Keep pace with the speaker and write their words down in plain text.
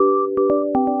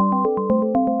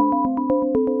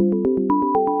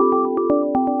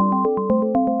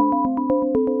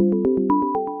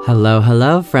Hello,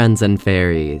 hello, friends and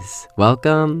fairies.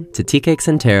 Welcome to Tea Cakes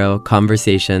and Tarot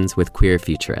Conversations with Queer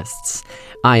Futurists.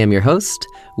 I am your host,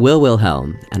 Will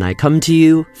Wilhelm, and I come to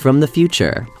you from the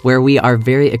future, where we are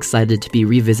very excited to be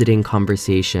revisiting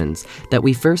conversations that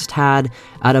we first had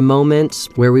at a moment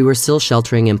where we were still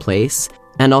sheltering in place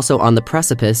and also on the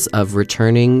precipice of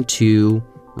returning to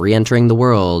re-entering the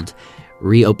world,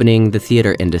 reopening the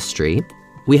theater industry.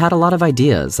 We had a lot of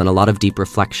ideas and a lot of deep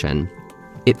reflection.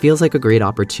 It feels like a great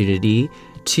opportunity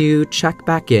to check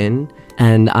back in,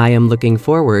 and I am looking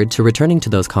forward to returning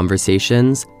to those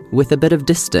conversations with a bit of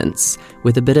distance,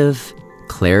 with a bit of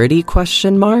clarity,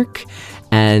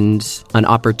 and an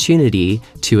opportunity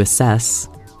to assess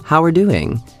how we're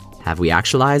doing. Have we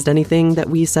actualized anything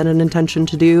that we set an intention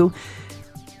to do?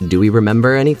 Do we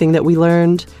remember anything that we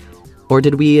learned? Or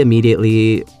did we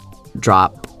immediately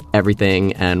drop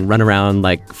everything and run around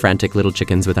like frantic little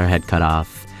chickens with our head cut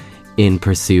off in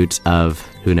pursuit of,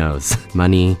 who knows,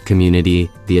 money, community,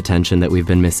 the attention that we've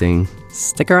been missing?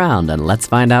 Stick around and let's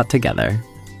find out together.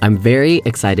 I'm very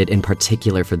excited in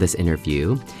particular for this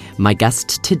interview. My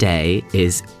guest today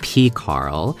is P.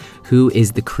 Carl, who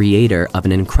is the creator of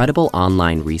an incredible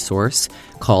online resource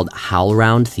called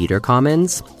HowlRound Theater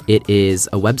Commons. It is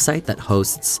a website that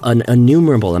hosts an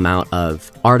innumerable amount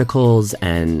of articles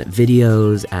and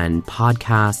videos and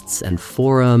podcasts and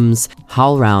forums.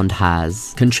 HowlRound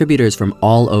has contributors from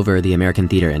all over the American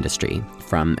theater industry,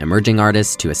 from emerging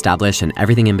artists to established and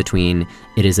everything in between.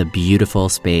 It is a beautiful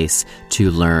space to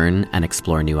learn and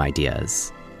explore new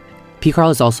ideas. P.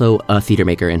 Carl is also a theater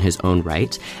maker in his own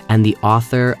right and the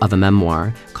author of a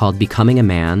memoir called Becoming a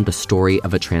Man, The Story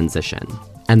of a Transition.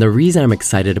 And the reason I'm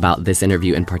excited about this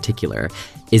interview in particular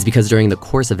is because during the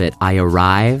course of it, I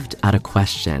arrived at a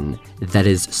question that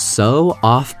is so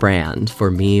off-brand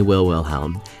for me, Will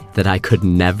Wilhelm, that I could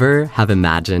never have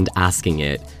imagined asking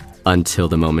it until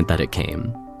the moment that it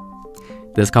came.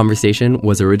 This conversation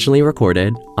was originally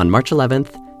recorded on March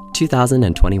 11th,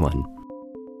 2021.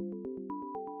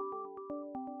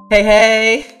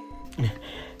 Hey!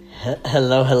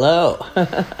 Hello.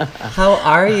 How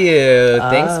are you?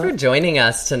 Thanks for joining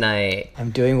us tonight.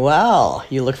 I'm doing well.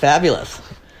 You look fabulous.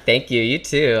 Thank you. You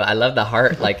too. I love the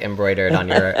heart embroidered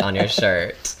on your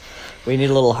shirt. We need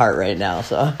a little heart right now,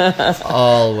 so.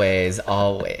 Always.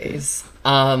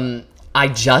 I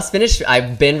just finished,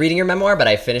 I've been reading your memoir, but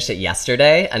I finished it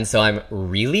yesterday, and so I'm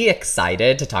really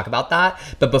excited to talk about that.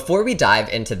 But before we dive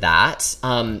into that,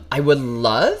 I would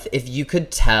love if you could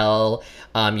tell,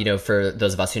 for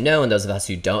those of us who know and those of us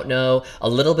who don't know, a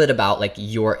little bit about like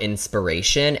your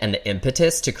inspiration and the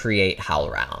impetus to create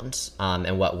HowlRound,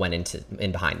 and what went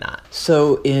in behind that.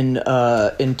 So in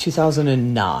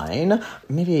 2009,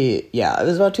 it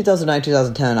was about 2009,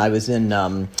 2010, I was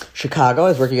in Chicago. I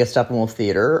was working at Steppenwolf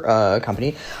Theater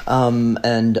Company,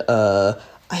 and I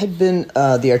had been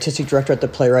the artistic director at the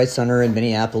Playwrights Center in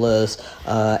Minneapolis,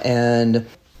 and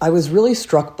I was really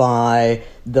struck by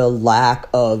the lack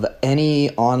of any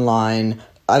online,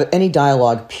 any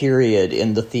dialogue period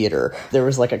in the theater. There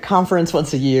was like a conference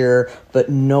once a year, but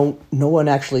no one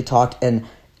actually talked. And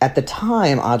at the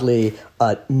time, oddly,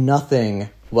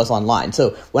 nothing was online.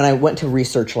 So when I went to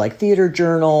research like theater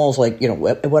journals, like,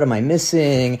 what am I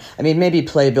missing? I mean, maybe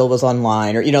Playbill was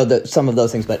online or, some of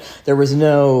those things, but there was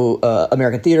no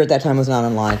American Theater at that time was not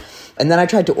online. And then I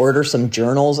tried to order some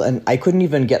journals, and I couldn't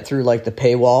even get through, like, the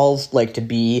paywalls, like, to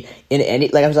be in any...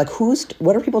 Like, I was like,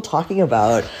 what are people talking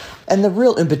about? And the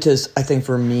real impetus, I think,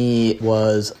 for me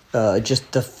was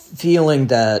just the feeling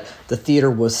that the theater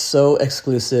was so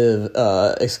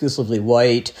exclusively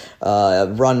white,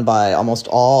 run by almost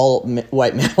all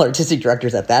white male artistic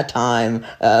directors at that time.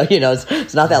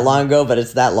 It's not that long ago, but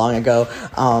it's that long ago.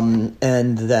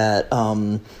 And that,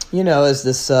 as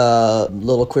this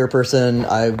little queer person,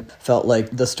 I felt like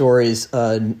the stories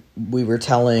we were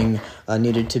telling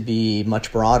needed to be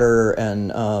much broader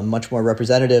and much more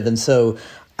representative. And so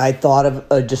I thought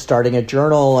of just starting a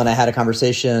journal, and I had a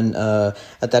conversation.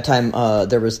 At that time,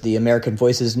 there was the American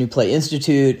Voices New Play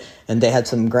Institute, and they had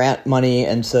some grant money,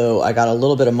 and so I got a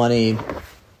little bit of money.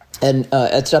 And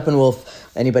at Steppenwolf,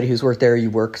 anybody who's worked there, you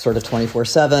work sort of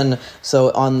 24/7. So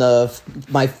on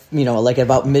like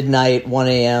about midnight, 1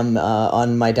 a.m.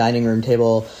 On my dining room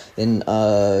table in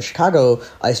Chicago,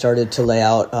 I started to lay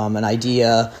out an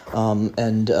idea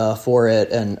for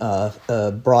it, and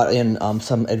brought in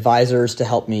some advisors to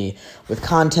help me with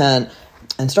content.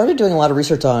 and started doing a lot of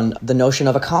research on the notion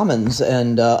of a commons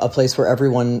and a place where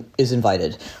everyone is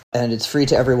invited and it's free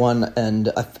to everyone.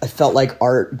 And I felt like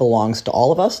art belongs to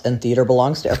all of us and theater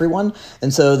belongs to everyone.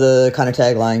 And so the kind of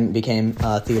tagline became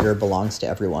theater belongs to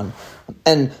everyone.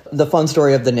 And the fun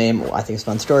story of the name, I think it's a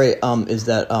fun story, is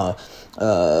that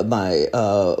my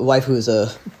wife, who is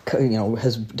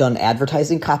has done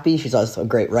advertising copy. She's also a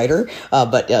great writer,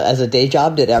 but as a day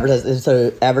job did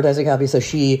advertising copy. So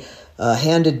she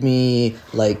handed me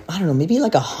maybe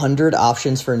 100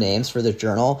 options for names for the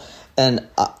journal, and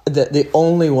the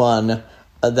only one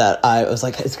that I was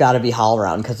like, it's got to be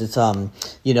HowlRound, because it's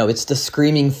it's the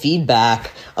screaming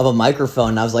feedback of a microphone.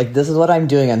 And I was like, this is what I'm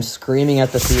doing. I'm screaming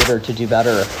at the theater to do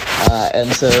better.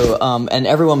 And so and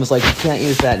everyone was like, you can't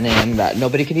use that name. That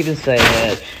nobody can even say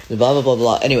it. Blah blah blah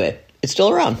blah. Anyway, it's still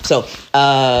around. So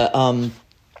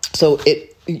so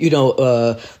it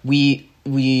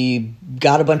we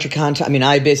got a bunch of content. I mean,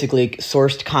 I basically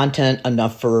sourced content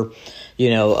enough for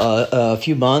a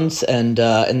few months, and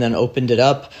then opened it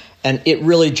up. And it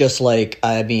really just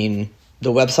the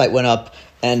website went up,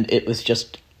 and it was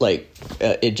just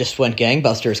it just went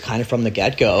gangbusters kind of from the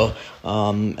get-go.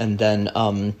 And then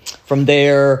from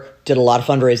there, did a lot of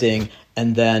fundraising.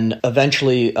 And then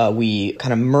eventually we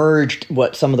kind of merged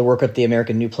some of the work at the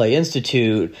American New Play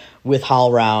Institute with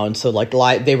HowlRound. So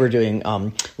they were doing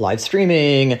live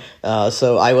streaming.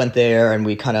 So I went there and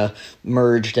we kind of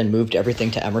merged and moved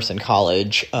everything to Emerson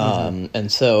College.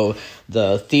 And so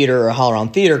the theater,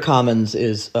 HowlRound Theater Commons,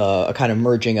 is a kind of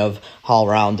merging of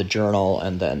HowlRound, the journal,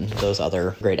 and then those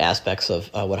other great aspects of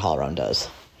what HowlRound does.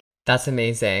 That's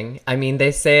amazing. I mean,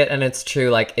 they say it, and it's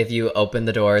true. If you open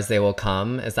the doors, they will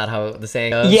come. Is that how the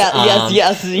saying goes? Yeah,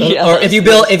 yes. Or if you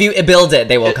build it,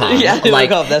 they will come. Yeah, they will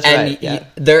come. That's right. Yeah.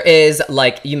 There is,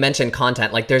 you mentioned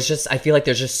content. I feel like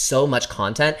there's just so much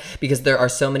content because there are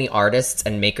so many artists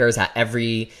and makers at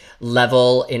every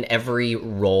level, in every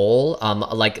role.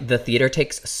 The theater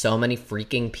takes so many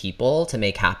freaking people to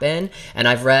make happen, and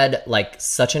I've read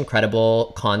such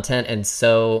incredible content, and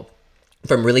so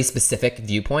from really specific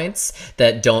viewpoints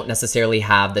that don't necessarily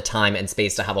have the time and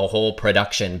space to have a whole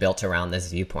production built around this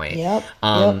viewpoint. Yep.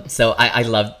 So I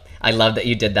love that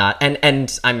you did that.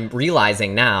 And I'm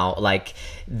realizing now,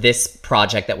 this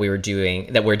project that we're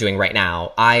doing right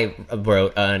now, I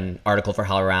wrote an article for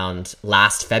HowlRound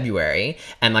last February,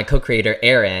 and my co-creator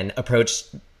Aaron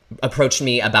approached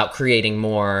me about creating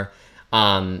more.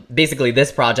 Basically,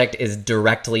 this project is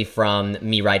directly from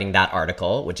me writing that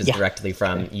article, which is directly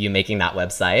from you making that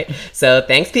website. So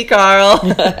thanks, Pete Carl.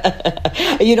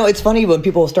 It's funny when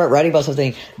people start writing about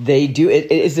something, they do.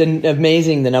 It's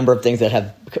amazing the number of things that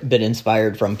have been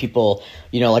inspired from people.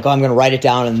 I'm going to write it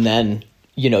down, and then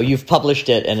you've published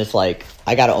it, and it's I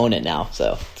got to own it now.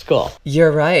 So it's cool.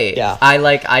 You're right. Yeah.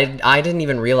 I didn't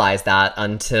even realize that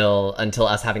until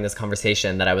us having this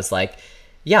conversation, that I was like,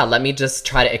 yeah, let me just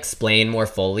try to explain more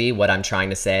fully what I'm trying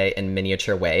to say in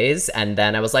miniature ways. And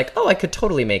then I was like, oh, I could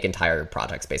totally make entire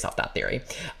projects based off that theory.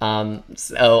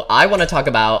 So I want to talk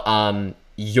about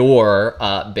your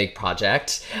big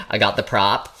project. I got the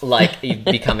prop,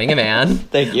 Becoming a Man.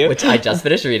 Thank you. Which I just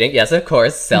finished reading. Yes, of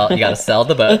course. You got to sell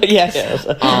the book. Yes.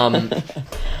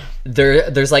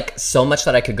 There's so much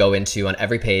that I could go into on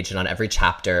every page and on every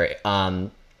chapter.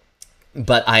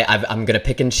 But I'm going to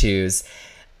pick and choose.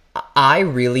 I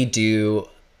really do.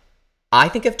 I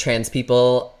think of trans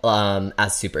people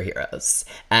as superheroes.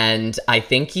 And I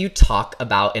think you talk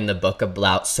about in the book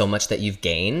about so much that you've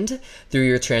gained through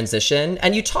your transition.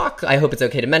 And you talk, I hope it's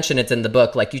okay to mention it's in the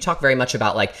book, you talk very much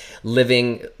about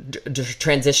living,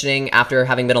 transitioning after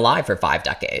having been alive for 5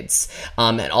 decades.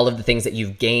 And all of the things that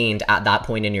you've gained at that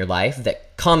point in your life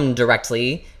that come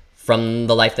directly from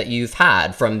the life that you've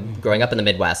had from growing up in the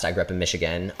Midwest. I grew up in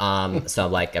Michigan.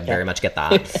 So I very much get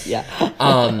that. Yeah.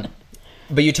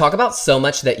 But you talk about so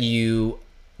much that you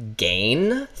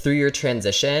gain through your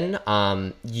transition.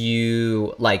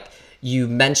 You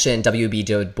mentioned W.B.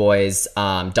 Du Bois'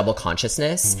 double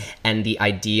consciousness and the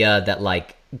idea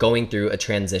that going through a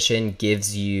transition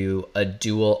gives you a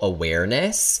dual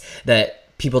awareness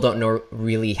that people don't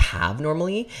really have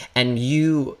normally. And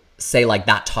you say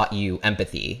that taught you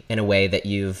empathy in a way that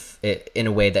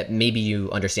maybe you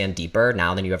understand deeper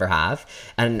now than you ever have.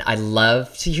 And I'd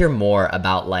love to hear more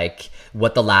about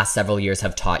what the last several years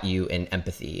have taught you in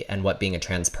empathy and what being a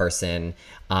trans person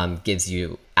gives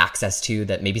you access to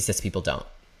that maybe cis people don't.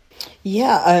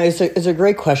 Yeah, it's a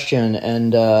great question.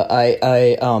 And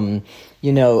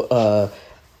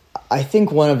I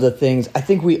think one of the things, I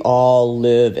think we all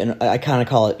live, and I kind of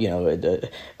call it,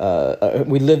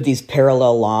 we live these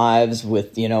parallel lives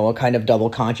with, a kind of double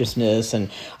consciousness. And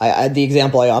the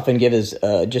example I often give is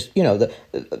just,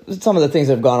 some of the things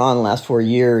that have gone on in the last 4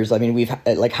 years. I mean, we've,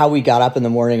 like, how we got up in the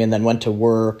morning and then went to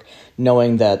work,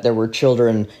 knowing that there were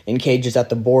children in cages at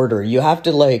the border. You have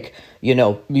to, you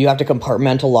have to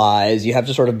compartmentalize. You have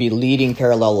to sort of be leading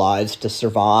parallel lives to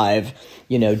survive,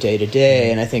 day to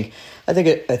day. And I think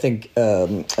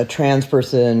a trans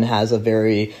person has a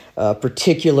very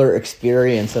particular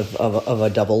experience of a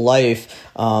double life,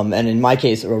 and in my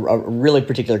case, a really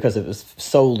particular, because it was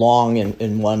so long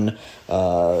in one,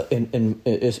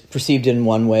 is perceived in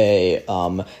one way,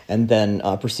 and then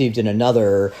perceived in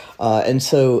another, and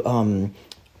so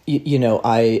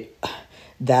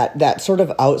that sort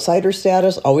of outsider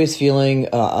status, always feeling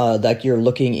like you're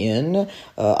looking in.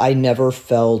 I never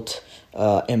felt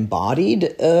embodied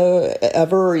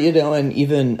ever, and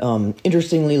even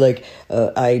interestingly,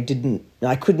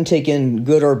 I couldn't take in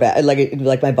good or bad,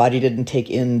 like my body didn't take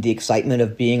in the excitement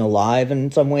of being alive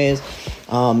in some ways,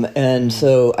 and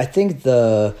so I think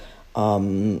the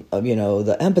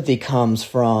empathy comes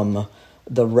from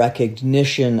the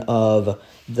recognition of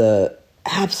the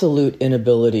absolute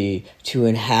inability to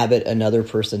inhabit another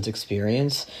person's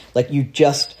experience. Like, you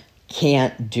just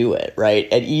can't do it, right?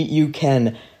 And you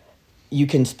can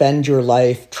spend your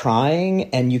life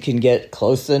trying, and you can get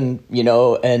close, and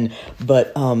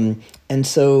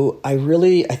so I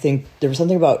think there was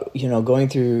something about, going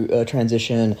through a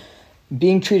transition,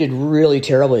 being treated really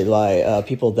terribly by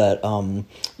people that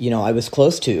I was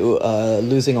close to,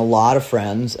 losing a lot of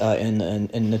friends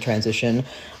in the transition,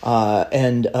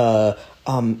 and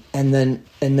then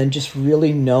just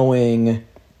really knowing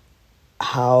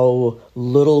how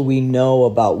little we know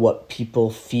about what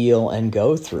people feel and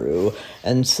go through.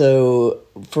 And so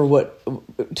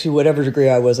to whatever degree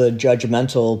I was a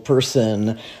judgmental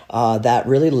person, that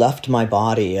really left my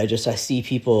body. I see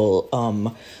people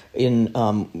we're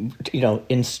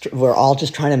all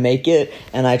just trying to make it,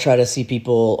 and I try to see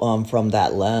people from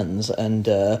that lens, and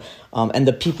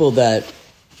the people that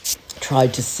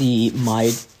tried to see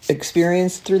my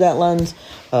experience through that lens,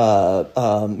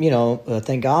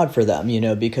 thank God for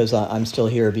them, because I'm still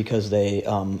here because they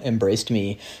embraced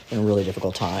me in a really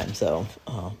difficult time. So,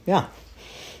 yeah.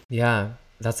 Yeah,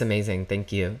 that's amazing.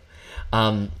 Thank you.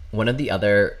 One of the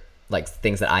other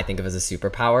things that I think of as a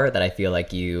superpower that I feel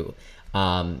like you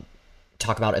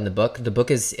talk about in the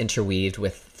book is interweaved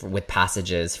with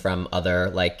passages from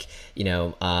other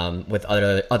with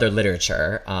other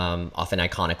literature, often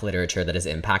iconic literature that has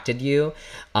impacted you,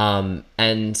 and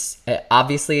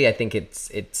obviously I think it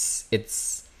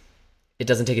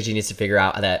doesn't take a genius to figure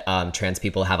out that trans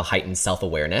people have a heightened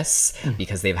self-awareness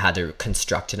because they've had to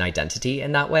construct an identity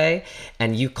in that way.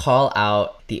 And you call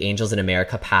out the Angels in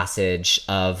America passage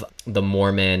of the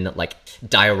Mormon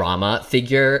diorama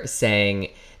figure saying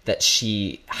that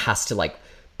she has to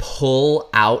pull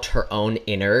out her own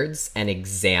innards and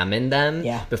examine them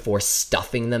before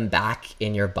stuffing them back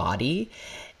in your body.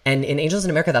 And in Angels in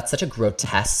America, that's such a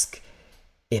grotesque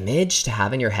image to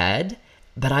have in your head.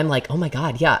 But I'm like, oh my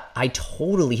God, yeah, I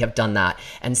totally have done that.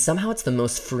 And somehow it's the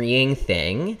most freeing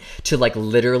thing to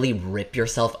literally rip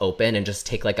yourself open and just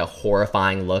take a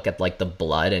horrifying look at the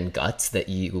blood and guts that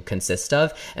you consist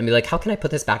of and be like, how can I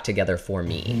put this back together for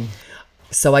me? Mm-hmm.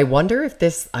 So I wonder if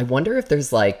there's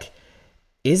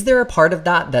is there a part of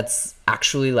that that's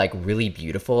actually really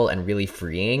beautiful and really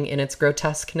freeing in its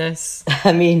grotesqueness?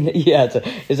 I mean, yeah,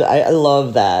 I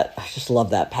love that. I just love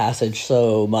that passage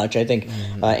so much. I think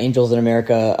Angels in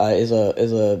America is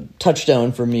a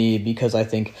touchstone for me, because I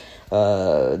think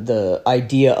the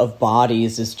idea of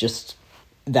bodies is just,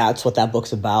 that's what that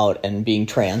book's about, and being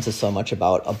trans is so much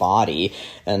about a body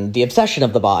and the obsession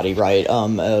of the body, right?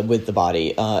 With the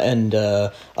body and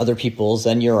other people's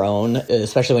and your own,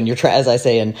 especially when you're as I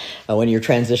say, and when you're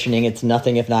transitioning, it's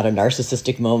nothing if not a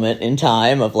narcissistic moment in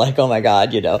time of oh my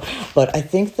God, But I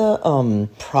think the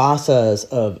process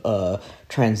of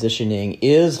transitioning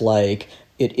is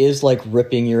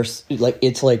ripping your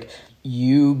it's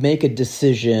you make a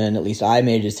decision. At least I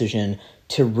made a decision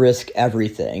to risk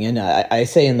everything. And I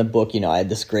say in the book, I had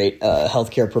this great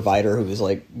healthcare provider who was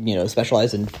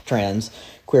specialized in trans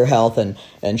queer health, and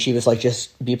she was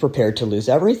just be prepared to lose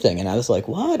everything. And I was like,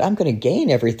 what? I'm going to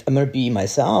gain everything. I'm going to be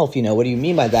myself. What do you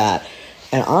mean by that?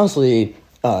 And honestly,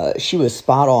 she was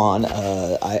spot on.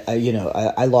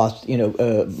 I lost,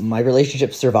 my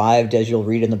relationship survived, as you'll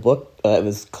read in the book. It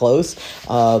was close,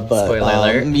 but spoiler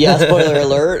alert. Yeah, spoiler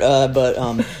alert.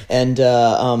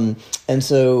 And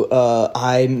so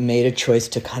I made a choice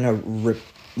to kind of rip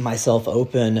myself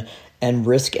open and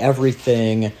risk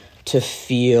everything to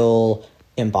feel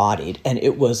embodied. And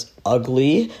it was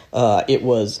ugly. It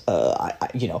was, I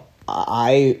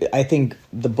think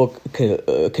the book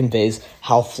conveys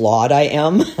how flawed I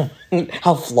am,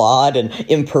 how flawed and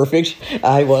imperfect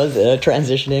I was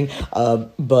transitioning.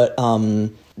 But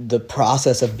the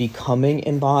process of becoming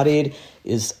embodied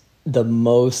is the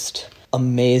most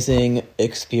amazing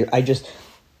experience.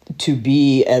 To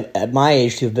be at my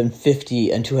age, to have been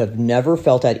 50 and to have never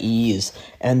felt at ease,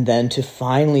 and then to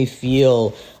finally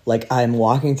feel like I'm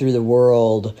walking through the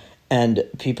world and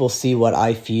people see what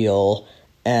I feel,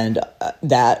 and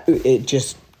that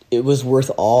it was worth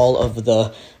all of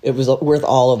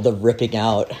the ripping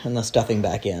out and the stuffing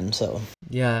back in. So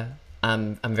yeah,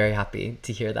 I'm very happy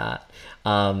to hear that,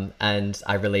 and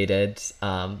I related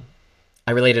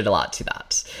a lot to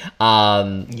that.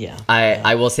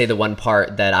 I will say the one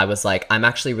part that I was like, I'm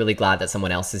actually really glad that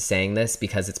someone else is saying this,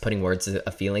 because it's putting words to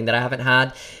a feeling that I haven't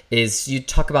had, is you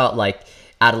talk about like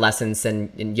adolescence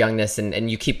and youngness, and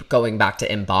you keep going back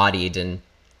to embodied and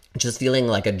just feeling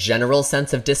like a general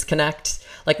sense of disconnect.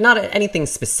 Like not anything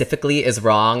specifically is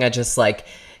wrong. I just like,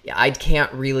 I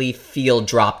can't really feel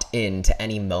dropped into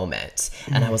any moment.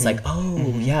 And I was like,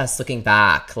 yes, looking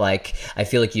back, like, I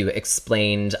feel like you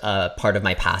explained a part of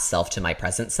my past self to my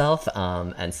present self.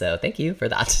 And so thank you for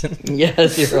that.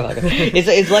 Yes, you're welcome.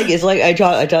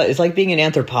 It's like being an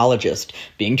anthropologist,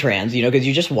 being trans, because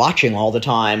you're just watching all the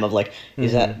time of like,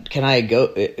 could I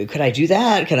do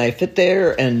that? Can I fit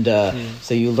there? And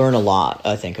so you learn a lot,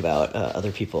 I think, about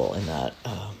other people in that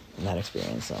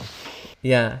experience. So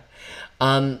yeah.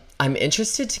 I'm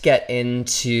interested to get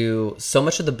into so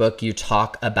much of the book you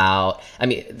talk about. I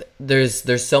mean,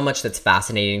 there's so much that's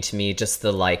fascinating to me, just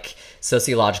the like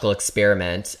sociological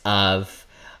experiment of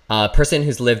a person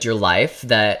who's lived your life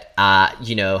that,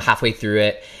 halfway through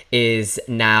it is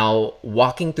now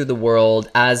walking through the world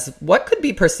as what could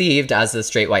be perceived as a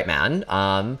straight white man,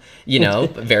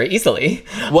 very easily.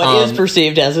 What is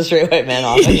perceived as a straight white man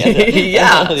often.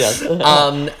 Yeah. Yes.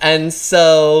 And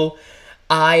so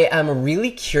I am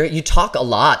really curious. You talk a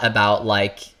lot about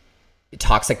like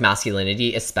toxic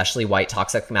masculinity, especially white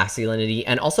toxic masculinity,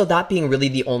 and also that being really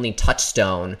the only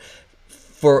touchstone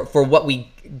for what we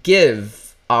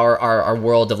give our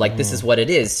world of like, this is what it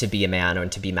is to be a man or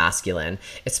to be masculine,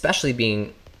 especially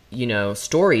being,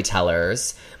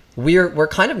 storytellers. We're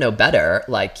kind of no better.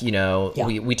 Like,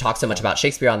 we talk so much about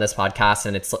Shakespeare on this podcast,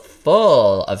 and it's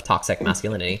full of toxic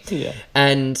masculinity. Yeah.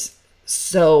 And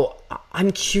so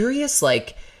I'm curious,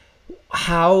 like,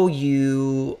 how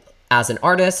you, as an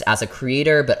artist, as a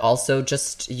creator, but also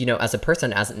just, as a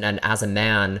person, as a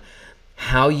man,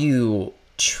 how you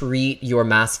treat your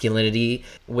masculinity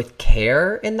with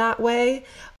care in that way.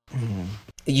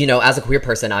 As a queer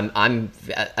person, and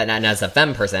as a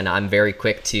femme person, I'm very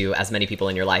quick to, as many people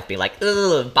in your life, be like,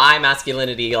 ugh, bye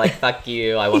masculinity, like, fuck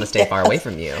you, I want to stay far away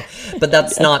from you. But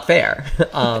that's not fair.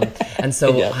 And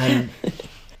so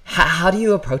how do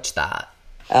you approach that?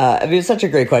 It's such a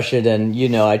great question,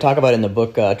 and I talk about in the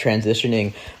book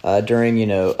transitioning during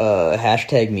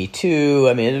hashtag Me Too.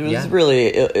 I mean, it was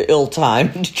really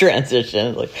ill-timed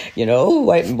transition, like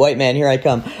white man, here I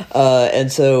come.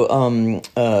 And so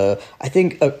I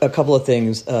think a couple of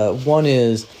things. One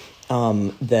is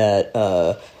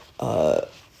that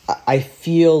I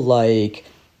feel like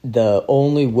the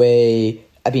only way.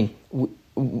 I mean.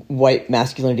 White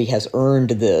masculinity has earned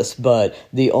this, but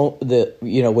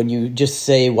when you just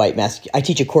say white I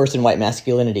teach a course in white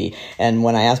masculinity, and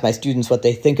when I ask my students what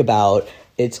they think about,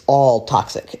 it's all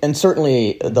toxic. And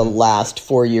certainly the last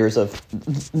 4 years of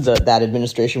that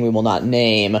administration we will not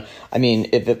name. I mean,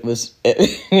 if it was,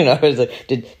 it was like,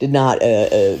 did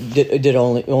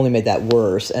only made that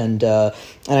worse. And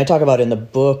I talk about in the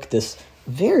book this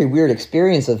very weird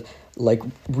experience of like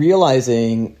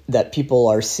realizing that people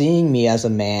are seeing me as a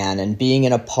man and being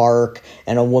in a park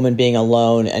and a woman being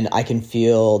alone, and I can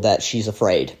feel that she's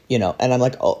afraid, and I'm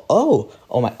like, oh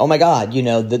my God,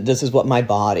 this is what my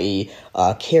body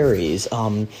carries.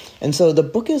 And so the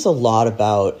book is a lot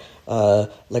about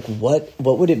like what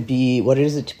would it be? What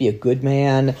is it to be a good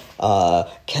man?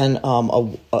 Can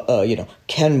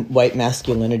white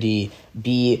masculinity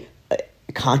be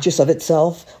conscious of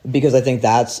itself? Because I think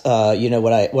that's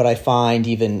what I find,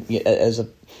 even as a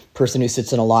person who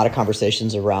sits in a lot of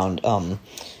conversations around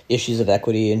issues of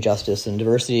equity and justice and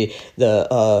diversity,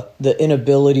 the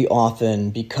inability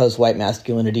often, because white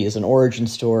masculinity is an origin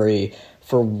story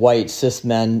for white cis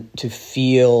men to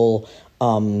feel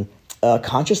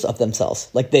conscious of themselves.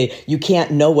 Like you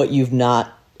can't know what you've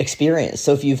not experience.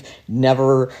 So if you've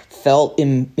never felt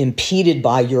impeded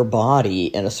by your body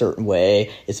in a certain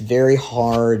way, it's very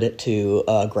hard to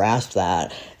grasp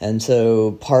that. And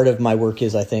so part of my work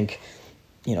is, I think,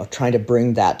 trying to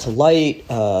bring that to light.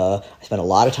 I spent a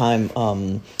lot of time,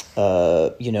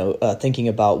 thinking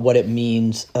about what it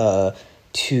means to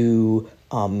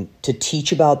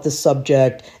teach about this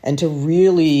subject and to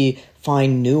really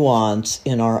find nuance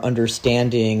in our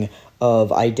understanding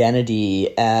of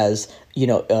identity as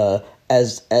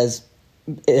as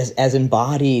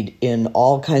embodied in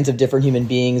all kinds of different human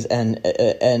beings, and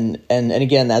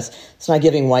again, it's not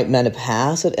giving white men a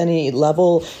pass at any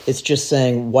level. It's just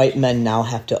saying white men now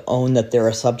have to own that they're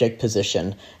a subject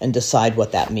position and decide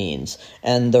what that means,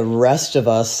 and the rest of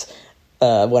us.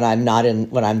 When I'm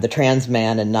the trans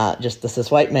man and not just the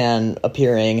cis white man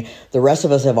appearing, the rest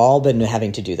of us have all been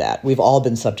having to do that. We've all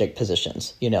been subject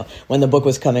positions. When the book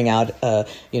was coming out,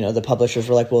 the publishers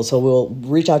were like, well, so we'll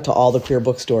reach out to all the queer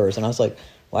bookstores. And I was like,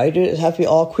 why do it have to be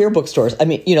all queer bookstores? I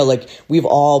mean, we've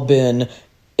all been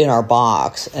in our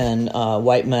box, and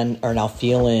white men are now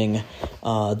feeling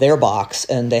their box,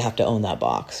 and they have to own that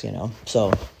box,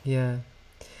 so. Yeah.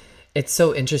 It's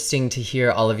so interesting to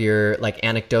hear all of your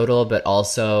anecdotal, but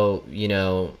also,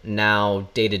 now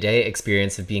day-to-day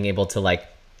experience of being able to I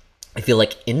feel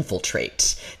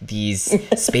infiltrate these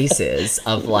spaces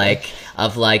of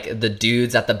the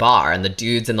dudes at the bar and the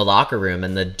dudes in the locker room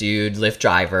and the dude Lyft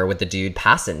driver with the dude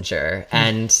passenger.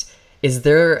 And is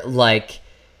there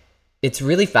it's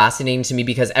really fascinating to me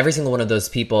because every single one of those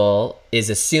people is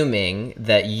assuming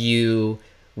that you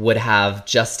would have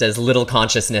just as little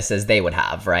consciousness as they would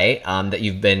have, right? That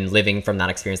you've been living from that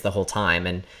experience the whole time.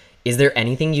 And is there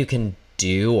anything you can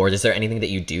do, or is there anything that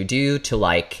you do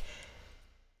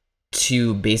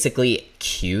to basically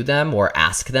cue them or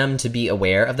ask them to be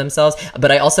aware of themselves?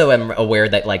 But I also am aware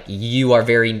that you are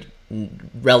very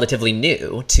relatively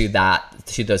new to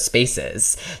those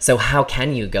spaces. So how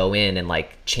can you go in and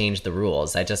change the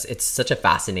rules? It's such a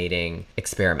fascinating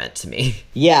experiment to me.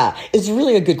 Yeah, it's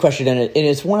really a good question. And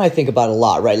it's one I think about a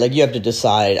lot, right? You have to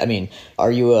decide,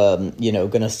 are you,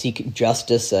 going to seek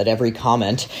justice at every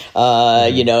comment,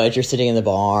 as you're sitting in the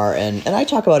bar? And I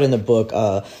talk about in the book,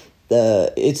 I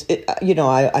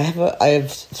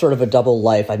have sort of a double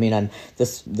life. I'm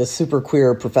this super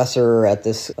queer professor at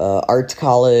this arts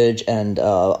college, and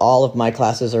all of my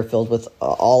classes are filled with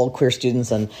all queer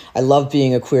students, and I love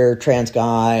being a queer trans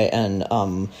guy, and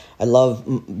I love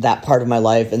that part of my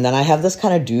life. And then I have this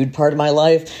kind of dude part of my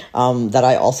life that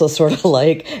I also sort of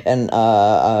like, and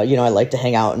I like to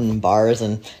hang out in bars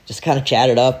and just kind of chat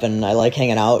it up, and I like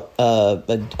hanging out. But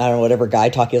I don't know, whatever guy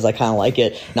talk is, I kind of like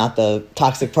it, not the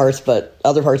toxic parts, but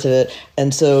other parts of it.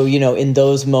 And so, in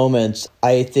those moments,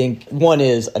 I think one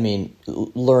is,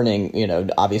 learning,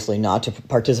 obviously not to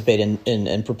participate in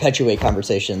and perpetuate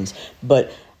conversations.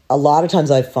 But a lot of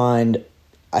times I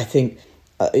think,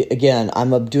 again,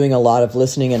 I'm doing a lot of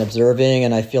listening and observing,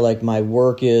 and I feel like my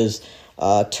work is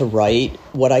to write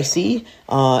what I see.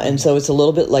 And so it's a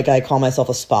little bit like I call myself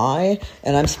a spy,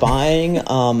 and I'm spying.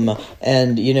 And,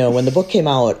 when the book came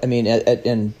out,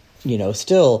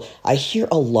 still, I hear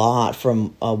a lot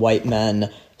from white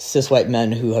men, cis white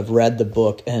men who have read the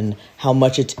book and how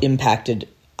much it's impacted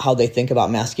how they think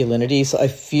about masculinity. So I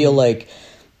feel like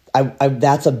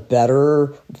that's a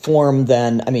better form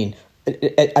than, I'm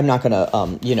not going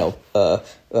to,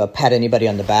 pat anybody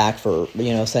on the back for,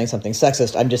 saying something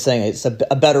sexist. I'm just saying it's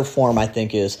a better form, I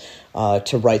think, is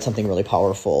to write something really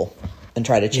powerful and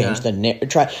try to change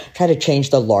try to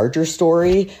change the larger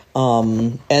story,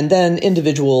 and then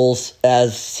individuals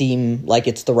as seem like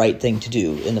it's the right thing to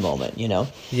do in the moment,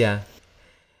 Yeah.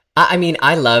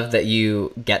 I love that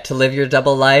you get to live your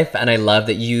double life, and I love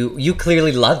that you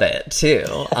clearly love it too.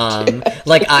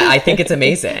 I think it's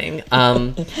amazing.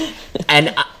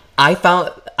 And I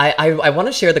found I want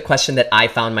to share the question that I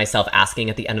found myself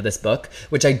asking at the end of this book,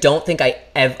 which I don't think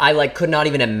I could not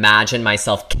even imagine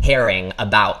myself caring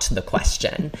about the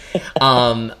question.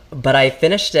 But I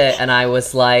finished it and I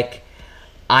was like,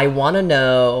 I want to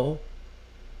know.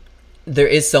 There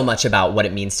is so much about what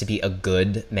it means to be a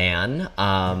good man.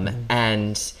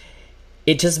 And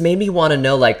it just made me want to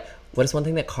know, what is one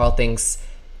thing that Carl thinks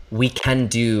we can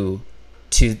do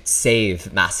to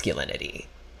save masculinity?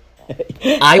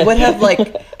 I would have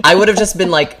just been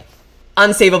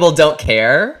unsavable, don't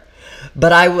care.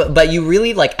 But you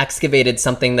really excavated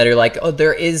something that you're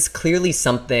there is clearly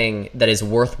something that is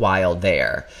worthwhile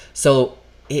there. So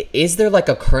is there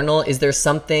a kernel? Is there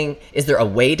a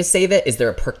way to save it? Is there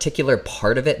a particular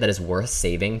part of it that is worth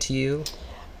saving to you?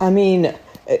 Oh my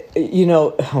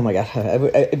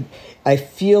God. I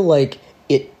feel like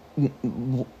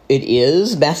it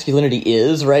is, masculinity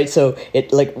is, right? So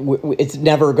it like it's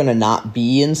never going to not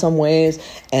be in some ways.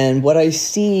 And what I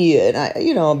see, and I,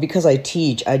 you know, because I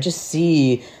teach, I just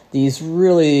see these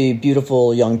really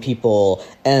beautiful young people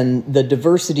and the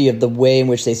diversity of the way in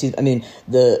which they see. I mean,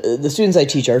 the students I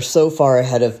teach are so far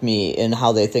ahead of me in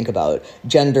how they think about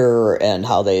gender and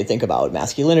how they think about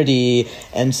masculinity.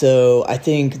 And so I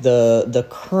think the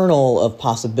kernel of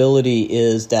possibility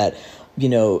is that, you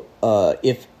know,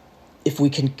 if we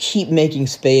can keep making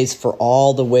space for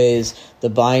all the ways the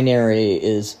binary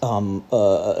is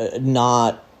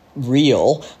not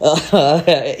real,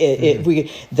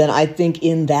 then I think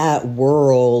in that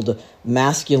world,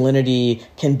 masculinity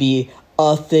can be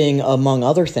a thing among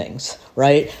other things,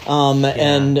 right?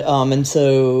 And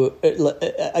so,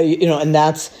 you know, and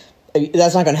that's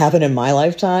not going to happen in my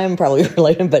lifetime, probably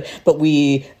related, but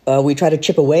we try to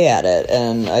chip away at it,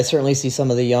 and I certainly see some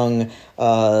of the young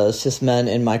cis men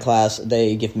in my class.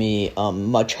 They give me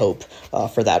much hope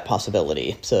for that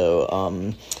possibility.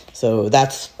 So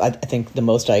that's, I think,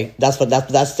 that's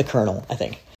the kernel, I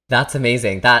think. That's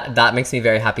amazing. That makes me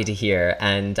very happy to hear.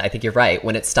 And I think you're right.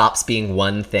 When it stops being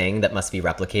one thing that must be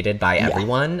replicated by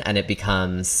everyone, and it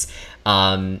becomes,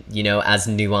 you know, as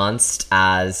nuanced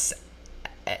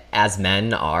as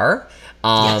men are,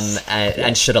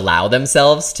 and should allow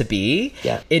themselves to be.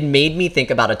 Yeah. It made me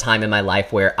think about a time in my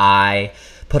life where I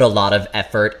put a lot of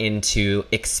effort into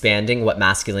expanding what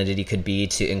masculinity could be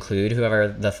to include whoever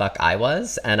the fuck I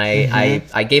was. And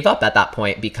I gave up at that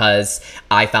point because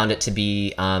I found it to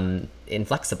be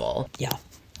inflexible. Yeah.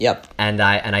 Yep. And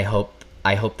I hope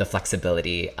the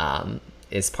flexibility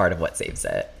is part of what saves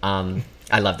it.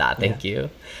 I love that. Thank you.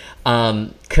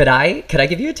 Could I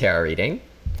give you a tarot reading?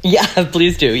 Yeah,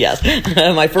 please do. Yes,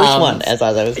 my first one, as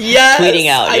I was tweeting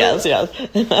out. Yes.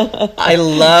 I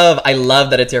love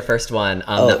that it's your first one.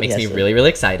 That makes me really, really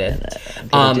excited.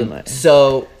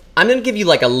 So I'm going to give you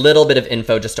like a little bit of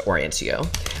info just to orient you.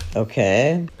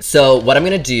 Okay. So what I'm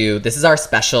going to do, this is our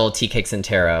special Tea Cakes and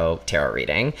Tarot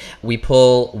reading. We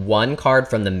pull one card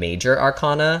from the major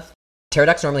arcana. Tarot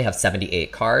decks normally have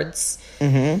 78 cards.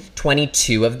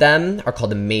 22 of them are called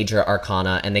the major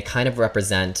arcana, and they kind of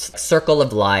represent circle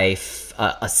of life,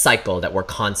 a cycle that we're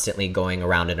constantly going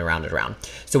around and around and around.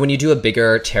 So when you do a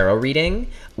bigger tarot reading,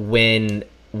 when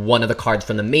one of the cards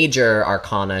from the major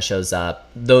arcana shows up,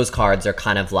 those cards are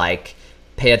kind of like,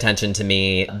 pay attention to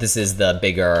me. This is a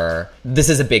big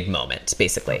moment,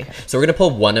 basically. Okay. So we're going to pull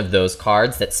one of those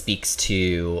cards that speaks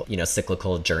to, you know,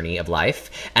 cyclical journey of life.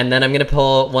 And then I'm going to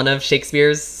pull one of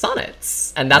Shakespeare's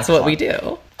sonnets. And that's what we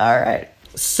do. All right.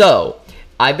 So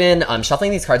I've been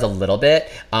shuffling these cards a little bit,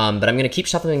 but I'm going to keep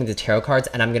shuffling the tarot cards,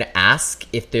 and I'm going to ask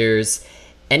if there's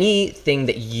anything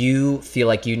that you feel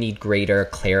like you need greater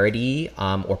clarity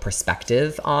or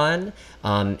perspective on.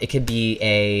 It could be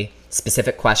a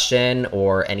specific question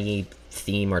or any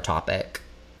theme or topic.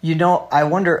 You know, I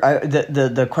wonder,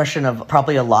 the question of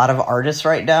probably a lot of artists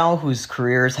right now whose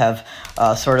careers have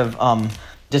sort of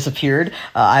disappeared.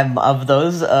 I'm of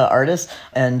those artists.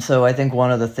 And so I think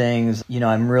one of the things, you know,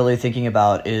 I'm really thinking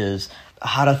about is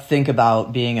how to think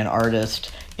about being an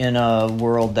artist in a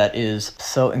world that is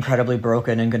so incredibly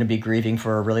broken and going to be grieving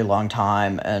for a really long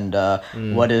time, and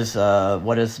what is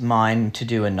mine to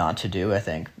do and not to do. I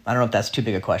think, I don't know if that's too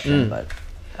big a question, but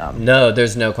no,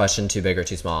 there's no question too big or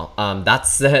too small.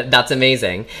 That's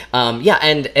amazing. Yeah,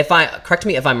 and correct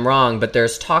me if I'm wrong, but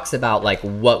there's talks about like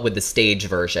what would the stage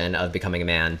version of becoming a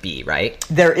man be, right?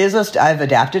 There is I've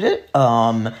adapted it.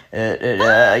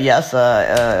 Yes,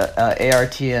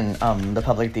 ART and the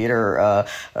Public Theater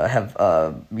have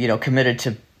committed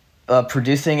to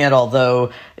producing it,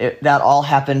 although that all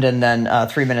happened, and then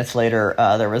 3 minutes later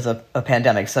there was a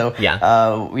pandemic. So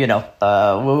we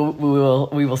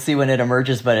will see when it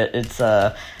emerges, but it's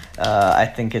I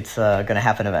think it's going to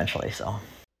happen eventually. So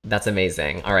that's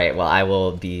amazing. All right, well, I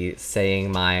will be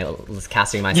casting my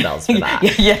spells for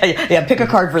that. yeah. Pick a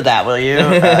card for that, will you?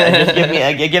 Just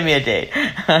give me a date.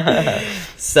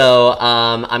 So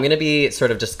I'm going to be sort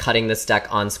of just cutting this deck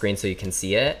on screen so you can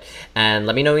see it. And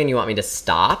let me know when you want me to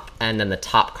stop. And then the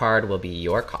top card will be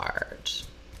your card.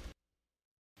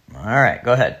 All right,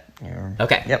 go ahead.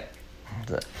 Okay. Yep.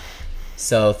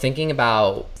 So thinking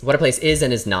about what a place is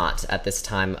and is not at this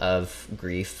time of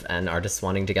grief and artists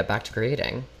wanting to get back to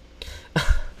creating.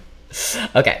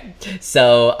 Okay,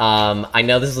 so I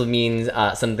know this will mean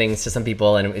some things to some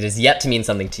people, and it is yet to mean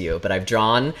something to you, but I've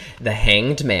drawn the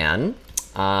Hanged Man.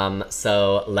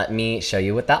 So let me show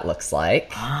you what that looks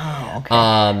like. Oh, okay.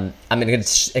 I'm going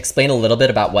to explain a little bit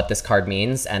about what this card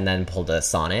means and then pull the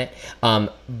sonnet.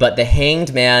 But the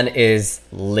Hanged Man is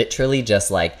literally just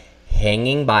like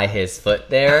hanging by his foot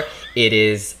there. It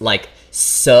is like,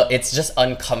 so it's just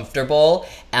uncomfortable.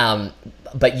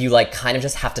 But you like kind of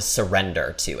just have to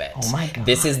surrender to it. Oh my God.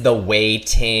 This is the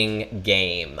waiting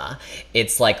game.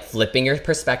 It's like flipping your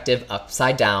perspective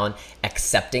upside down,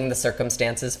 accepting the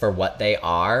circumstances for what they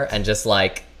are, and just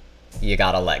like, you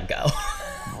gotta let go.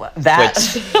 That.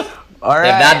 All right.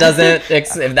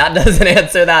 If that doesn't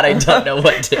answer that, I don't know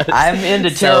what to. I'm into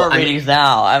tarot readings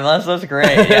now. That's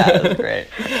great. Yeah, that's great.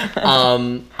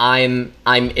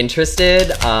 I'm interested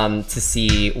to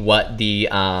see what the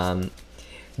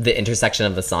intersection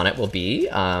of the sonnet will be,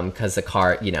 because the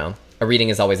card, a reading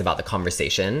is always about the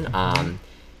conversation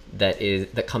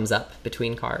that comes up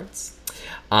between cards.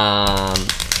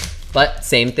 But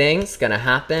same thing's gonna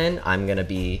happen. I'm gonna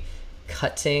be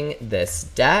cutting this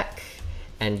deck,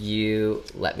 and you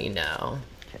let me know.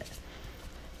 Okay.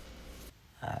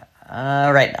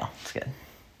 Right now, it's good.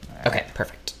 Okay,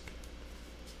 perfect.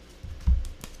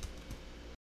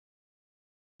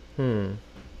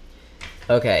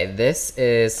 Okay, this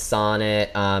is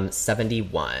sonnet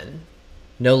 71.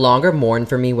 No longer mourn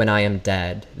for me when I am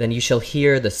dead, then you shall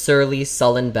hear the surly,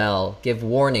 sullen bell give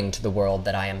warning to the world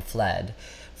that I am fled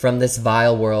from this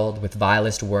vile world with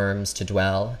vilest worms to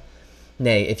dwell.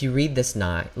 Nay, if you read this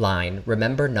line,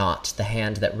 remember not the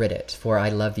hand that writ it, for I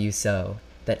love you so,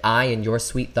 that I in your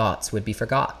sweet thoughts would be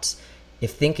forgot,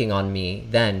 if thinking on me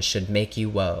then should make you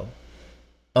woe.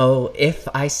 Oh, if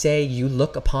I say you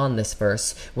look upon this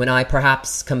verse, when I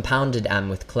perhaps compounded am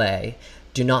with clay,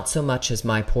 do not so much as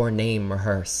my poor name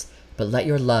rehearse, but let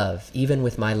your love even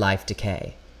with my life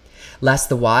decay, lest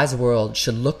the wise world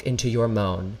should look into your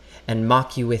moan, and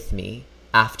mock you with me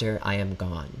after I am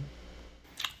gone.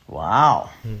 Wow.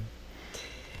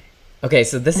 Okay,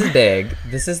 so this is big.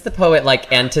 This is the poet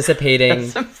like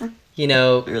anticipating,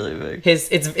 really big.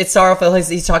 It's sorrowful.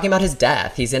 He's talking about his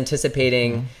death. He's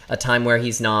anticipating a time where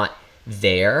he's not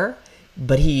there,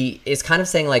 but he is kind of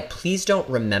saying like, please don't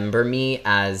remember me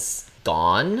as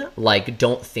gone. Like,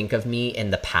 don't think of me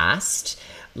in the past.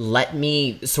 Let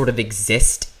me sort of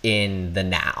exist in the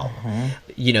now.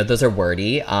 Those are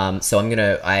wordy. So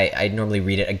I normally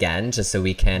read it again just so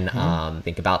we can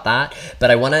think about that. But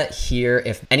I want to hear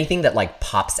if anything that like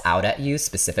pops out at you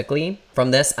specifically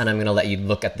from this, and I'm going to let you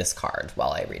look at this card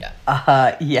while I read it.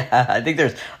 Yeah, I think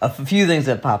there's a few things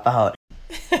that pop out.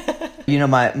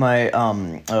 My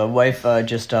wife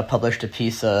just published a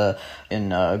piece in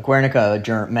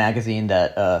Guernica magazine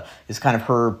that is kind of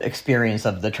her experience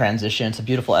of the transition. It's a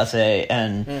beautiful essay,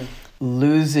 and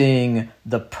losing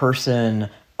the person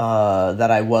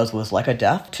that I was like a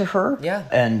death to her. Yeah.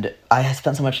 And I had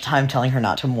spent so much time telling her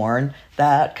not to mourn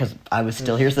that because I was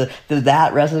still here. So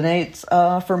that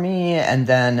resonates for me. And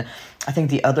then I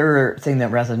think the other thing that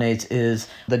resonates is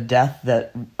the death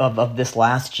of this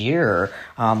last year,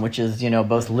 which is,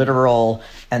 both literal,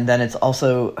 and then it's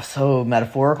also so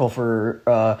metaphorical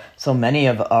for so many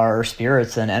of our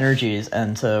spirits and energies.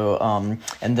 And so,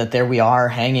 and that there we are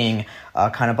hanging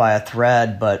kind of by a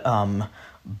thread, but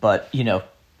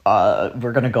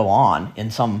we're going to go on in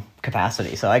some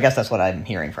capacity. So I guess that's what I'm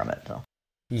hearing from it. So.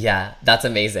 Yeah, that's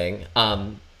amazing.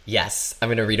 Yes, I'm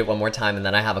going to read it one more time, and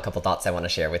then I have a couple thoughts I want to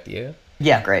share with you.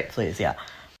 Yeah, great, please, yeah.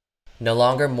 No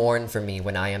longer mourn for me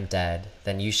when I am dead,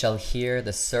 then you shall hear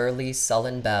the surly,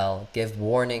 sullen bell give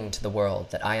warning to the world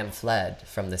that I am fled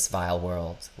from this vile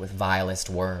world with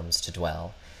vilest worms to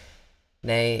dwell.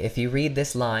 Nay, if you read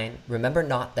this line, remember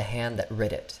not the hand that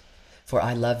writ it, for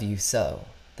I love you so,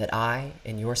 that I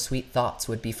in your sweet thoughts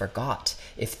would be forgot,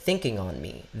 if thinking on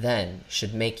me then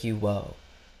should make you woe.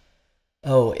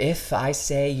 Oh, if I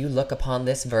say you look upon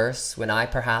this verse, when I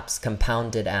perhaps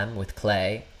compounded am with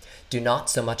clay, do not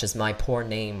so much as my poor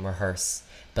name rehearse,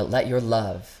 but let your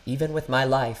love, even with my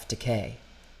life, decay,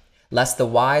 lest the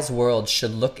wise world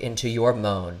should look into your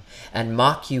moan, and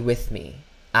mock you with me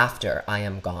after I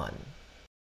am gone.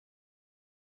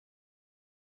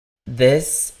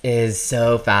 This is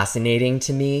so fascinating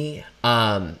to me,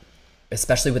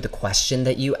 especially with the question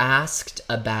that you asked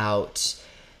about,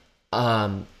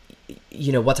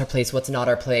 what's our place, what's not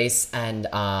our place, and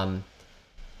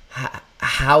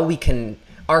how we can...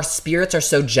 Our spirits are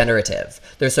so generative.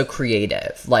 They're so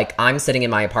creative. Like, I'm sitting in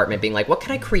my apartment being like, what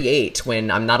can I create when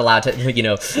I'm not allowed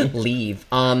to, leave?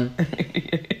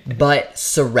 But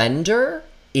surrender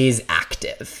is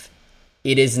active.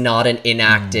 It is not an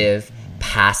inactive,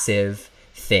 passive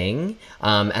thing.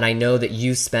 And I know that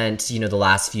you spent, the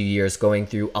last few years going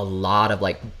through a lot of,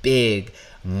 big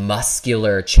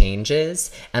muscular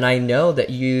changes, and I know that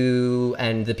you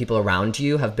and the people around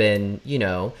you have been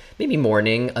maybe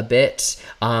mourning a bit,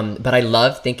 but I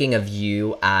love thinking of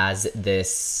you as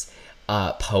this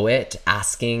poet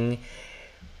asking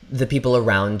the people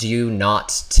around you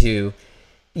not to,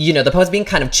 the poet's being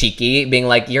kind of cheeky, being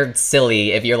like, you're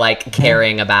silly if you're like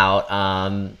caring about,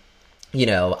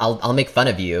 I'll make fun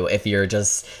of you if you're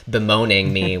just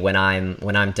bemoaning me when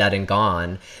I'm dead and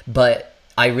gone. But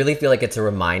I really feel like it's a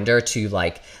reminder to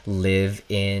like live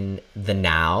in the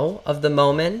now of the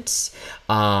moment,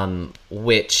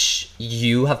 which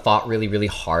you have fought really, really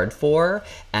hard for.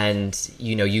 And,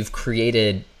 you've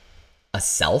created a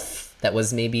self that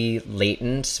was maybe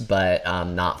latent, but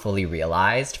not fully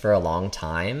realized for a long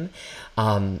time.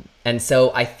 And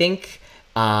so I think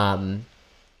I'm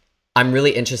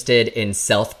really interested in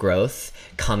self-growth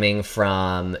coming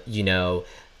from,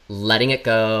 letting it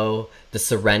go, the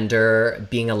surrender,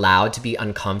 being allowed to be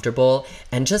uncomfortable,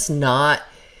 and just not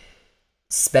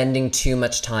spending too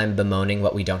much time bemoaning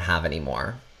what we don't have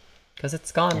anymore, because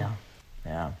it's gone.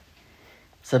 Yeah.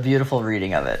 It's a beautiful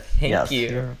reading of it. Thank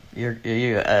you.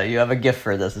 You have a gift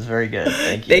for this. It's very good.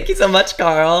 Thank you. Thank you so much,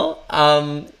 Carl.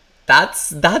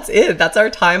 That's it. That's our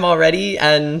time already,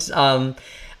 and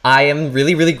I am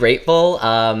really, really grateful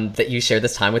that you shared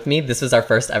this time with me. This was our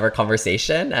first ever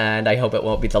conversation, and I hope it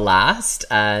won't be the last.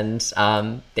 And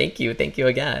thank you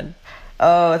again.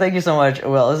 Oh, thank you so much.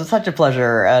 Well, it was such a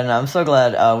pleasure, and I'm so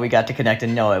glad we got to connect.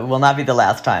 And no, it will not be the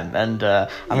last time. And I'm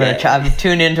going to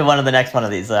tune into one of the next one of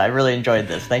these. I really enjoyed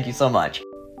this. Thank you so much.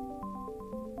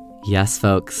 Yes,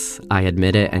 folks, I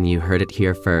admit it, and you heard it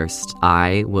here first.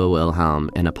 I, Will Wilhelm,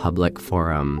 in a public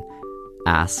forum,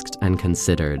 asked and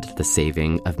considered the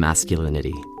saving of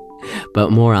masculinity. But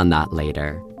more on that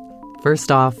later.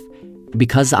 First off,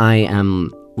 because I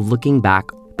am looking back,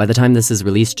 by the time this is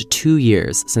released, 2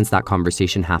 years since that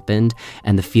conversation happened,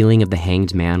 and the feeling of the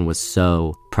hanged man was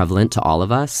so prevalent to all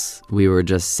of us. We were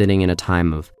just sitting in a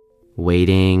time of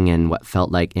waiting and what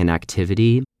felt like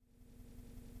inactivity.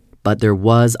 But there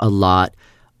was a lot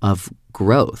of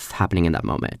growth happening in that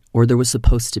moment, or there was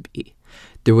supposed to be.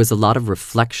 There was a lot of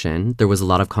reflection, there was a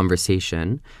lot of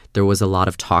conversation, there was a lot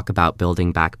of talk about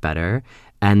building back better,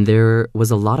 and there was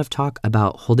a lot of talk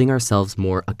about holding ourselves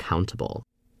more accountable.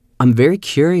 I'm very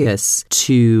curious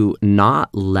to not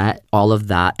let all of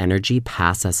that energy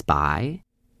pass us by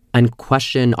and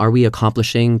question, are we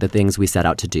accomplishing the things we set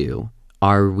out to do?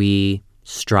 Are we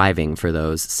striving for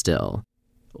those still?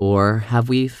 Or have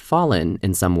we fallen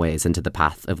in some ways into the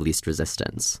path of least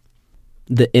resistance?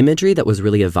 The imagery that was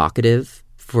really evocative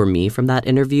for me from that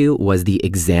interview was the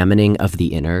examining of the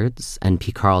innards, and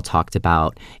P. Carl talked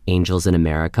about Angels in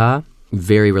America,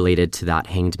 very related to that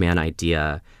hanged man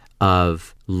idea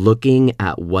of looking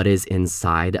at what is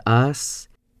inside us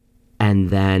and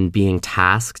then being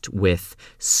tasked with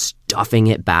stuffing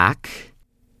it back.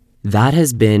 That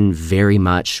has been very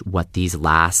much what these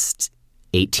last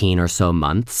 18 or so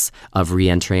months of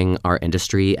re-entering our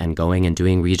industry and going and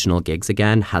doing regional gigs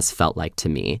again has felt like to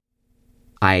me.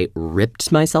 I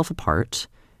ripped myself apart,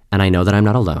 and I know that I'm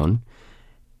not alone,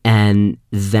 and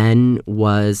then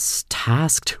was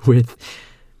tasked with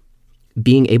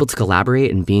being able to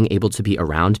collaborate and being able to be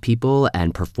around people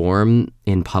and perform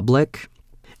in public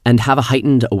and have a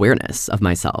heightened awareness of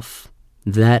myself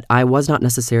that I was not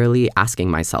necessarily asking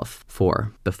myself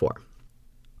for before.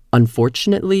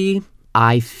 Unfortunately,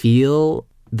 I feel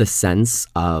the sense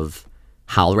of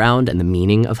HowlRound and the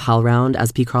meaning of HowlRound,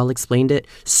 as P. Carl explained it,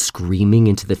 screaming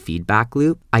into the feedback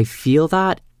loop. I feel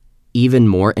that even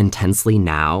more intensely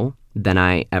now than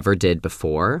I ever did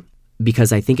before,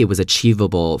 because I think it was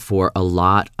achievable for a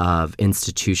lot of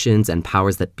institutions and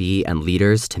powers that be and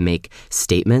leaders to make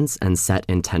statements and set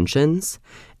intentions.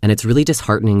 And it's really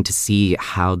disheartening to see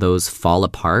how those fall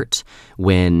apart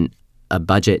when a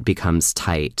budget becomes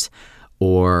tight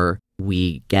or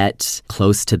we get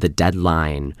close to the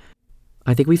deadline.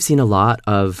 I think we've seen a lot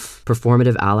of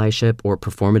performative allyship or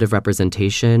performative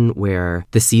representation where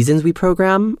the seasons we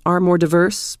program are more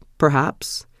diverse,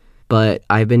 perhaps. But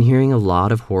I've been hearing a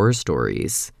lot of horror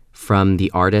stories from the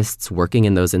artists working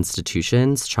in those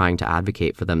institutions trying to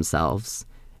advocate for themselves.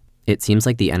 It seems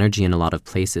like the energy in a lot of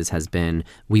places has been,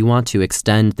 we want to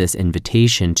extend this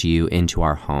invitation to you into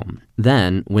our home.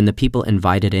 Then, when the people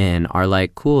invited in are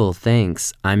like, cool,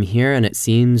 thanks, I'm here and it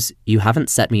seems you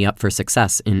haven't set me up for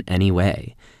success in any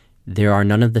way. There are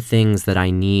none of the things that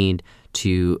I need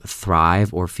to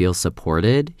thrive or feel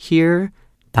supported here.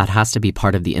 That has to be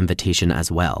part of the invitation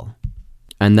as well.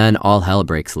 And then all hell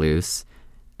breaks loose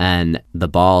and the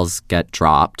balls get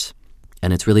dropped.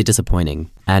 And it's really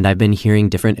disappointing. And I've been hearing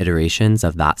different iterations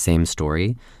of that same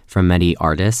story from many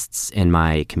artists in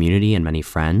my community and many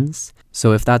friends.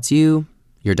 So if that's you,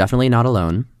 you're definitely not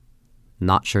alone.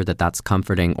 Not sure that that's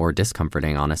comforting or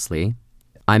discomforting, honestly.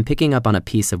 I'm picking up on a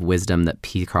piece of wisdom that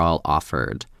P. Carl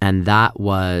offered, and that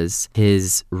was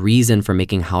his reason for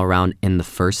making HowlRound in the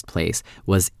first place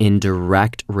was in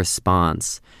direct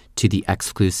response to the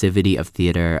exclusivity of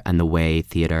theater and the way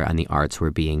theater and the arts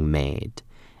were being made,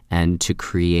 and to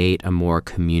create a more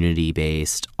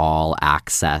community-based,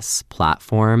 all-access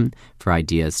platform for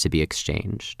ideas to be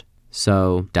exchanged.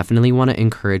 So definitely want to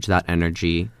encourage that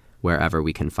energy wherever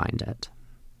we can find it.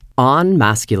 On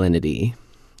masculinity,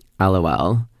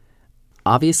 LOL,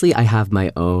 obviously I have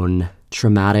my own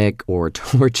traumatic or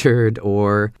tortured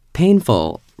or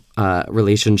painful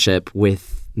relationship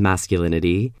with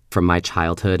masculinity from my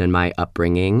childhood and my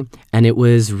upbringing. And it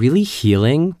was really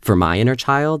healing for my inner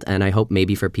child, and I hope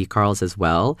maybe for P. Carl's as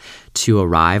well, to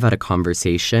arrive at a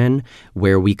conversation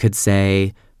where we could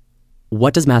say,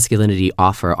 what does masculinity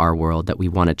offer our world that we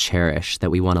want to cherish, that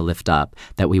we want to lift up,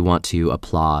 that we want to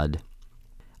applaud?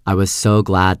 I was so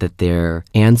glad that their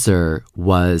answer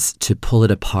was to pull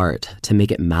it apart, to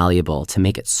make it malleable, to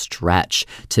make it stretch,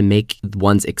 to make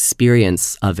one's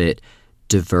experience of it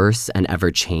diverse and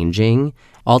ever-changing.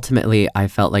 Ultimately, I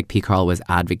felt like P. Carl was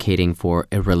advocating for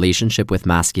a relationship with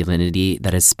masculinity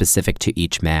that is specific to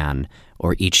each man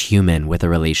or each human with a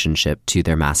relationship to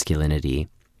their masculinity.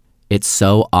 It's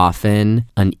so often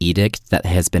an edict that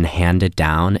has been handed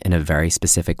down in a very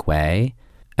specific way,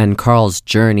 and Carl's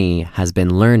journey has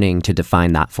been learning to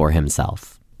define that for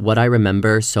himself. What I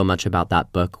remember so much about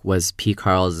that book was P.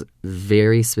 Carl's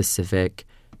very specific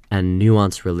and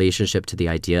nuanced relationship to the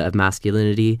idea of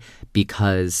masculinity,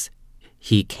 because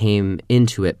he came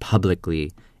into it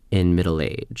publicly in middle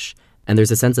age. And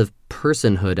there's a sense of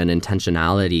personhood and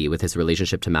intentionality with his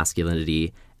relationship to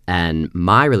masculinity, and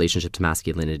my relationship to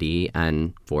masculinity,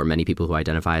 and for many people who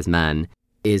identify as men,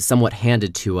 is somewhat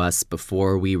handed to us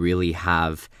before we really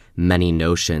have many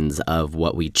notions of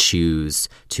what we choose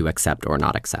to accept or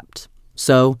not accept.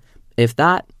 So if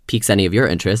that piques any of your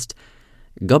interest,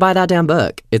 go buy that damn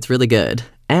book. It's really good.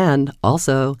 And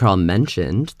also, Carl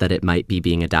mentioned that it might be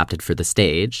being adapted for the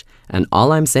stage, and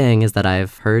all I'm saying is that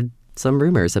I've heard some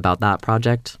rumors about that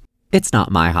project. It's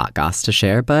not my hot goss to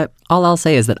share, but all I'll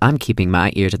say is that I'm keeping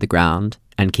my ear to the ground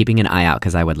and keeping an eye out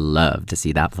because I would love to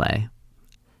see that play.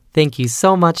 Thank you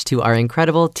so much to our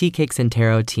incredible Tea Cakes and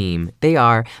Tarot team. They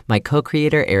are my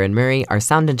co-creator, Aaron Murray, our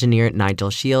sound engineer, Nigel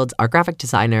Shields, our graphic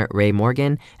designer, Ray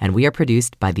Morgan, and we are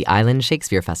produced by the Island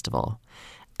Shakespeare Festival.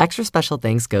 Extra special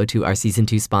thanks go to our Season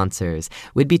 2 sponsors,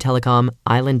 Whidbey Telecom,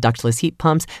 Island Ductless Heat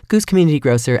Pumps, Goose Community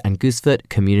Grocer, and Goosefoot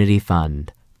Community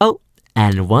Fund. Oh,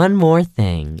 and one more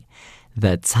thing.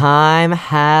 The time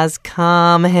has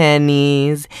come,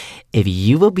 hennies. If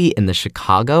you will be in the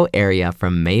Chicago area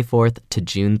from May 4th to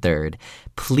June 3rd,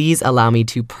 please allow me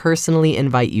to personally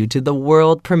invite you to the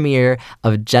world premiere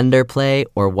of Gender Play,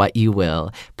 or What You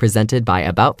Will, presented by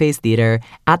About Face Theater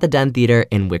at the Den Theater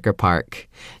in Wicker Park.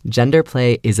 Gender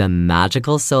Play is a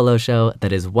magical solo show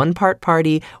that is one part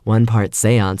party, one part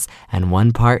seance, and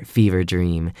one part fever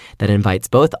dream that invites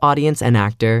both audience and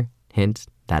actor, hint,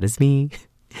 that is me,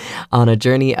 on a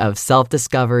journey of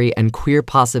self-discovery and queer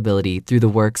possibility through the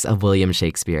works of William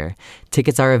Shakespeare.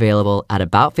 Tickets are available at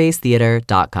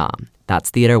aboutfacetheater.com. That's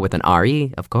theater with an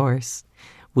R-E, of course.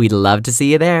 We'd love to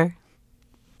see you there.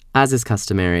 As is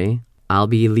customary, I'll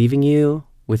be leaving you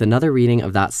with another reading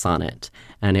of that sonnet,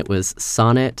 and it was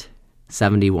Sonnet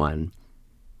 71.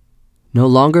 No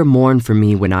longer mourn for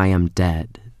me when I am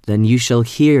dead. Then you shall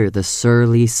hear the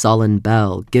surly, sullen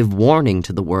bell give warning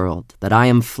to the world that I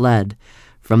am fled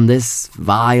from this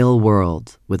vile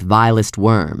world with vilest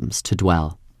worms to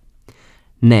dwell.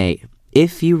 Nay,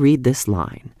 if you read this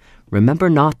line, remember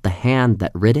not the hand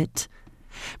that writ it,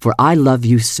 for I love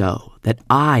you so that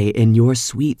I in your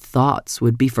sweet thoughts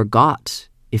would be forgot,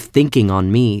 if thinking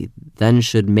on me then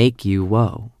should make you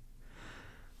woe.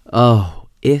 Oh,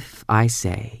 if, I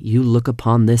say, you look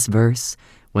upon this verse,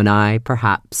 when I,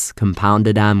 perhaps,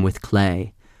 compounded am with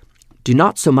clay, do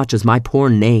not so much as my poor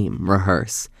name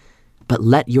rehearse, but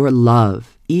let your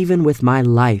love, even with my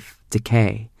life,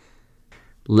 decay,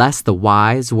 lest the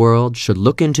wise world should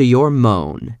look into your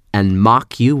moan and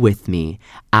mock you with me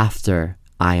after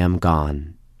I am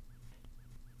gone.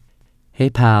 Hey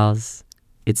pals,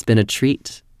 it's been a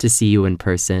treat to see you in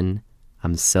person.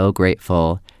 I'm so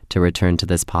grateful to return to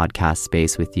this podcast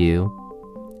space with you,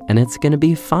 and it's going to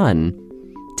be fun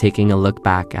taking a look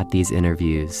back at these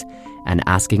interviews and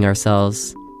asking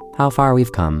ourselves how far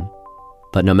we've come.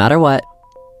 But no matter what,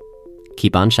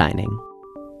 keep on shining.